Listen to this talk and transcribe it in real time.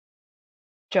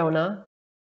Jonah.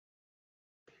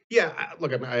 Yeah,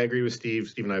 look, I agree with Steve.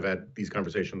 Steve and I have had these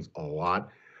conversations a lot.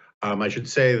 I should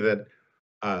say that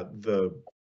the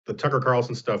Tucker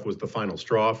Carlson stuff was the final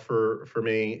straw for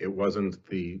me. It wasn't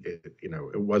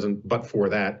it wasn't. But for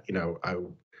that, I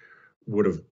would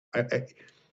have.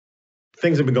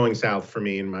 Things have been going south for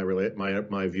me and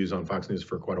my views on Fox News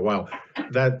for quite a while.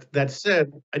 That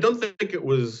said, I don't think it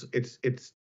was.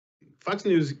 It's Fox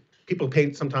News. People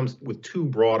paint sometimes with too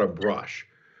broad a brush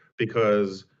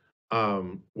because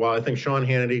while I think Sean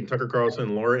Hannity, Tucker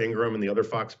Carlson, Laura Ingraham, and the other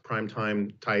Fox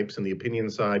primetime types and the opinion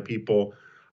side people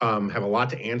have a lot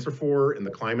to answer for in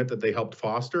the climate that they helped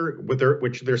foster,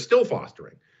 which they're still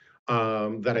fostering,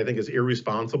 that I think is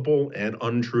irresponsible and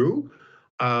untrue.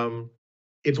 Um,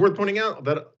 it's worth pointing out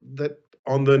that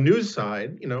on the news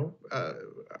side,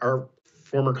 our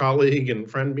former colleague and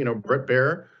friend, Brett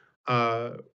Baer,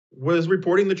 was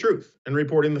reporting the truth and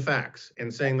reporting the facts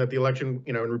and saying that the election,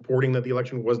 and reporting that the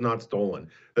election was not stolen,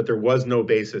 that there was no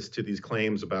basis to these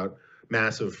claims about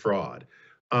massive fraud.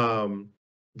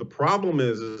 The problem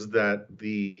is that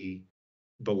the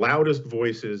loudest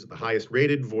voices, the highest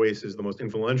rated voices, the most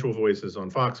influential voices on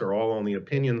Fox are all on the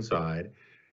opinion side,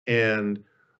 and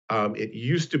it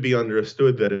used to be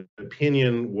understood that an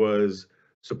opinion was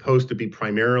supposed to be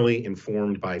primarily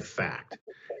informed by fact.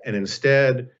 And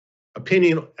instead,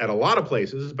 opinion at a lot of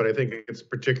places, but I think it's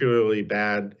particularly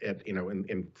bad at,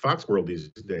 in Fox world these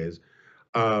days.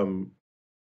 Um,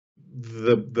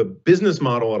 the business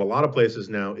model at a lot of places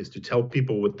now is to tell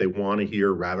people what they want to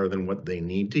hear rather than what they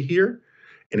need to hear.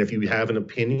 And if you have an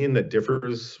opinion that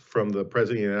differs from the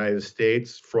president of the United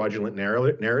States fraudulent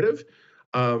narrative,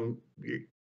 um,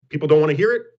 people don't want to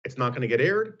hear it. It's not going to get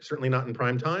aired, certainly not in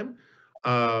prime time.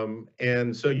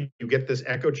 And so you get this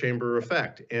echo chamber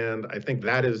effect. And I think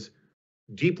that is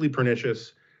deeply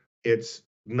pernicious. It's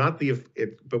not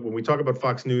but when we talk about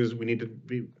Fox News, we need to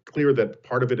be clear that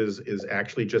part of it is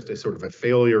actually just a sort of a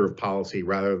failure of policy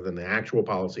rather than the actual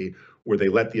policy where they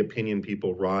let the opinion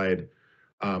people ride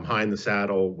high in the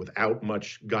saddle without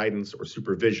much guidance or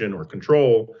supervision or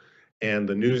control, and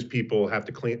the news people have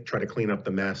to try to clean up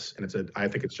the mess. And I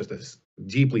think it's just a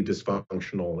deeply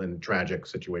dysfunctional and tragic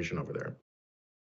situation over there.